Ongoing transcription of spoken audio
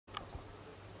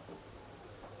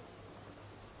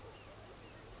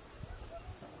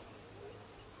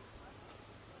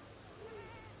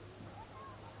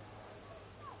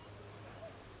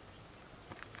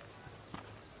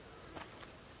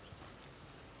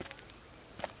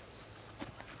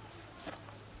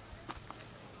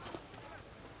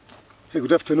Hey,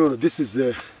 good afternoon. This is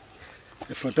a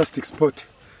fantastic spot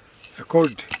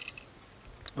called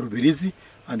Rubirizi,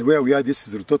 and where we are, this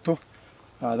is Rutoto.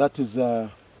 That is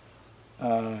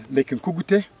Lake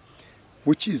Nkugute,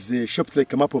 which is shaped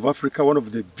like a map of Africa, one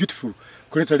of the beautiful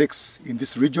crater lakes in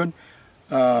this region.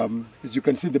 As you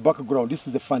can see in the background, this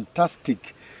is a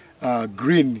fantastic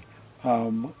green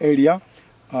area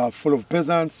full of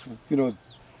peasants. You know,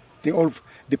 they all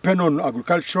depend on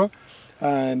agriculture,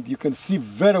 and you can see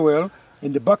very well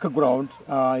in the background,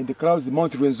 in the clouds,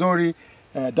 Mount Rwenzori.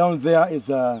 Down there is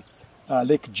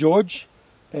Lake George,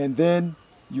 and then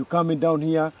you coming down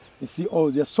here, you see,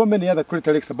 oh, there are so many other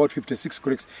crater lakes, about 56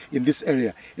 craters in this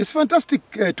area. It's a fantastic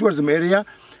tourism area.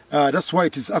 That's why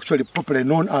it is actually popularly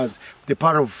known as the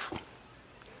part of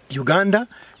Uganda.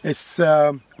 It's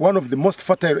one of the most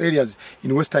fertile areas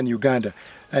in western Uganda,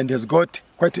 and has got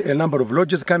quite a number of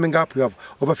lodges coming up. We have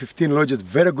over 15 lodges,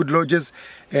 very good lodges,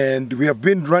 and we have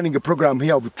been running a program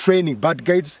here of training bird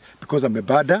guides, because I'm a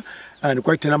birder, and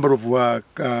quite a number of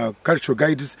cultural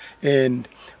guides, and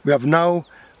we have now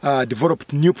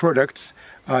developed new products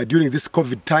during this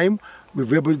COVID time.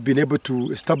 We've been able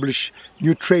to establish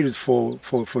new trails for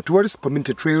tourists,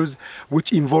 community trails,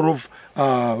 which involve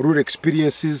rural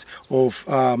experiences of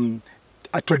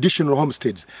traditional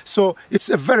homesteads. So it's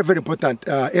a very, very important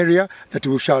area that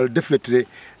we shall definitely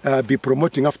be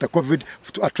promoting after COVID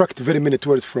to attract very many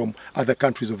tourists from other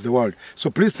countries of the world. So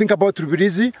please think about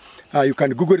Rubirizi. You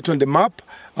can Google it on the map.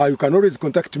 You can always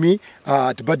contact me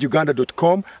at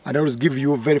birduganda.com, and I always give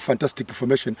you very fantastic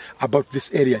information about this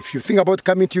area. If you think about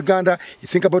coming to Uganda, you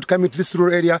think about coming to this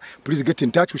rural area, please get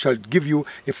in touch. We shall give you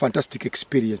a fantastic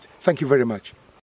experience. Thank you very much.